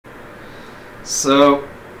So,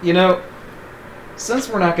 you know, since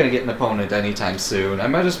we're not going to get an opponent anytime soon, I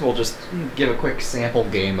might as well just give a quick sample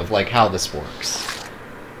game of like how this works.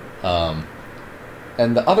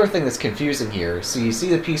 And the other thing that's confusing here, so you see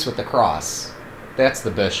the piece with the cross, that's the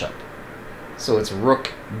bishop. So it's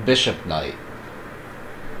rook, bishop, knight.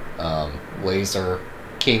 Laser,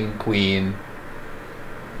 king, queen.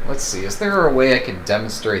 Let's see, is there a way I can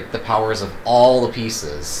demonstrate the powers of all the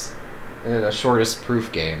pieces in a shortest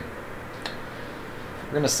proof game?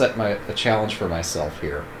 I'm going to set a challenge for myself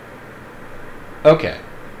here. Okay,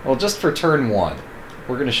 well just for turn 1,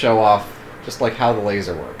 we're going to show off just like how the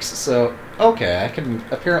laser works. So, okay, I can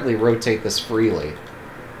apparently rotate this freely.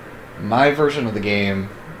 My version of the game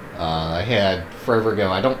I had forever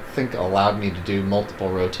ago, I don't think allowed me to do multiple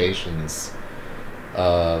rotations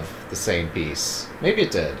of the same piece. Maybe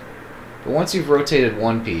it did. But once you've rotated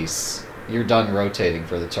one piece, you're done rotating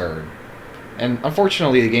for the turn. And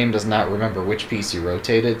unfortunately, the game does not remember which piece you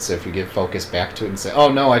rotated, so if you give focus back to it and say,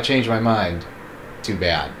 oh no, I changed my mind, too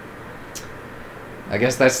bad. I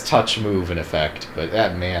guess that's touch move in effect, but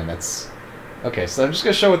man, that's... Okay, so I'm just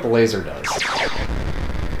going to show what the laser does.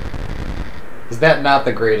 Is that not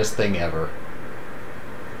the greatest thing ever?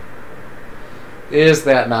 Is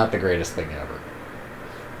that not the greatest thing ever?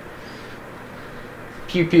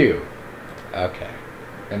 Pew pew. Okay.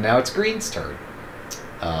 And now it's green's turn.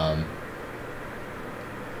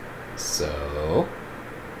 So...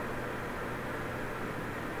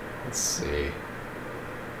 Let's see.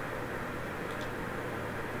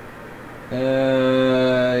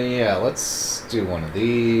 Yeah, let's do one of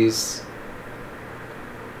these.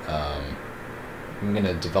 I'm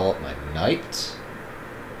gonna develop my knight.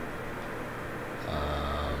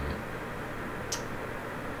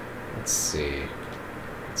 Let's see.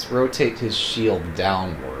 Let's rotate his shield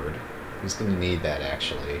downward. He's gonna need that,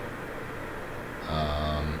 actually.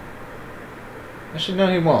 Actually,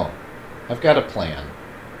 no, he won't. I've got a plan.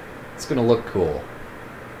 It's gonna look cool.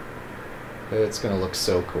 It's gonna look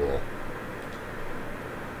so cool.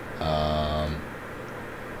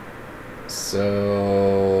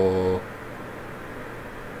 So...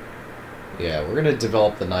 Yeah, we're gonna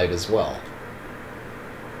develop the knight as well.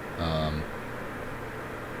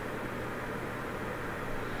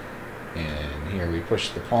 And here we push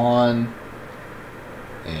the pawn.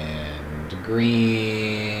 And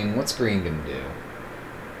green... What's green gonna do?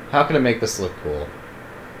 How can I make this look cool?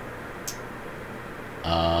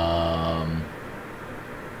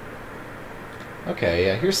 Okay,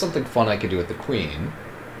 yeah, here's something fun I could do with the queen.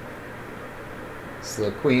 So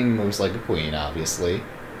the queen moves like a queen, obviously.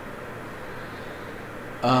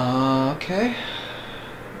 Okay.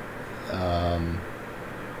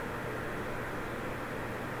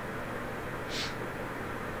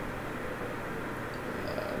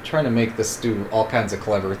 Trying to make this do all kinds of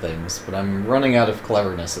clever things, but I'm running out of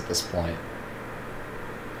cleverness at this point.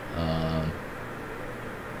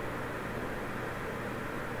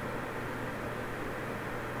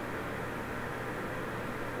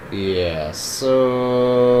 Yeah, so...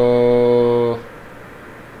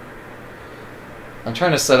 I'm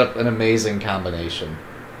trying to set up an amazing combination.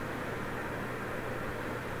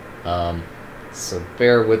 So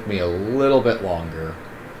bear with me a little bit longer.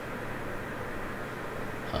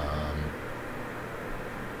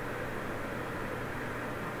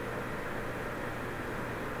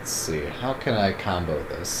 Let's see, how can I combo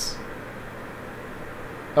this?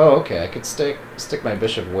 Oh, okay, I could stick my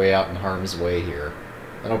bishop way out in harm's way here.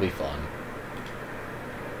 That'll be fun.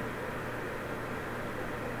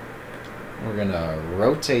 We're gonna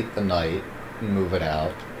rotate the knight and move it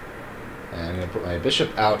out. And I'm gonna put my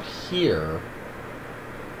bishop out here.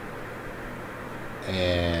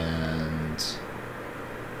 And...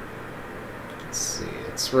 let's see,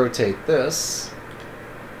 let's rotate this.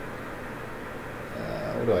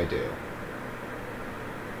 What do I do?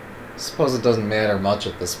 I suppose it doesn't matter much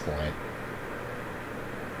at this point.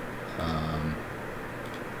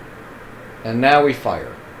 And now we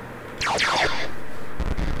fire.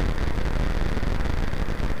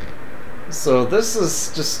 So this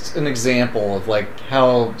is just an example of like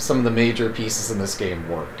how some of the major pieces in this game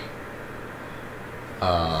work.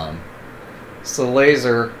 So the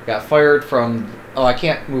laser got fired from... Oh, I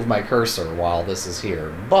can't move my cursor while this is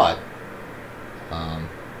here, but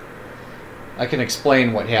I can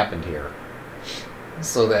explain what happened here.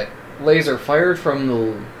 So that laser fired from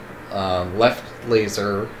the left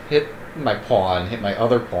laser, hit my pawn, hit my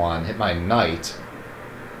other pawn, hit my knight.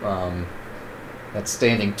 That's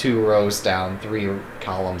standing 2 rows down, 3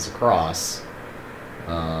 columns across,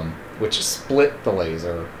 which split the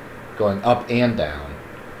laser, going up and down.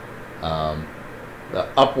 The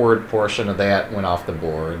upward portion of that went off the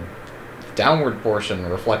board. downward portion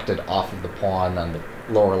reflected off of the pawn on the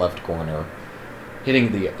lower left corner,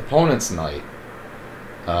 hitting the opponent's knight.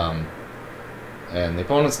 And the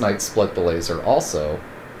opponent's knight split the laser also.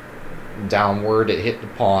 Downward, it hit the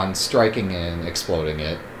pawn, striking and exploding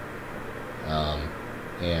it.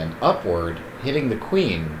 And upward, hitting the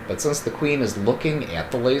queen. But since the queen is looking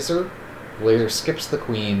at the laser skips the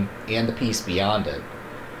queen and the piece beyond it,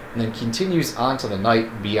 and then continues onto the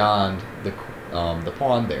knight beyond the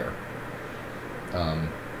pawn there.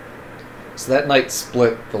 So that knight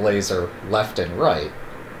split the laser left and right.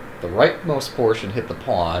 The rightmost portion hit the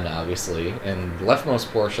pawn, obviously, and the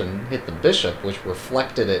leftmost portion hit the bishop, which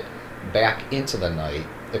reflected it back into the knight,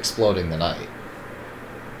 exploding the knight.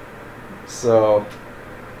 So,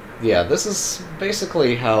 yeah, this is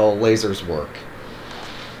basically how lasers work.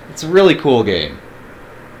 It's a really cool game.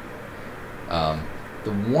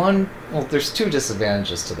 There's two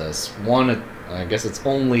disadvantages to this. One, I guess it's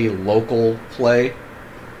only local play,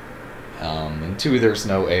 and two, there's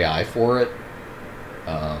no AI for it.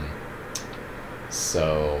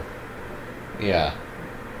 So, yeah.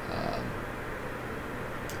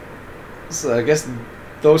 So I guess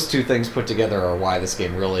those two things put together are why this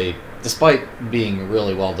game really, despite being a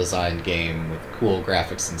really well-designed game with cool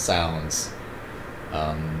graphics and sounds,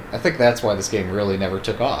 I think that's why this game really never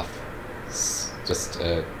took off. It's just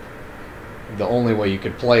the only way you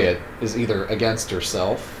could play it is either against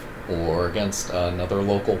yourself or against another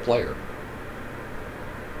local player.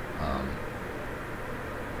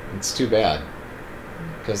 It's too bad,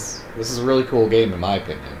 because this is a really cool game in my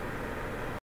opinion.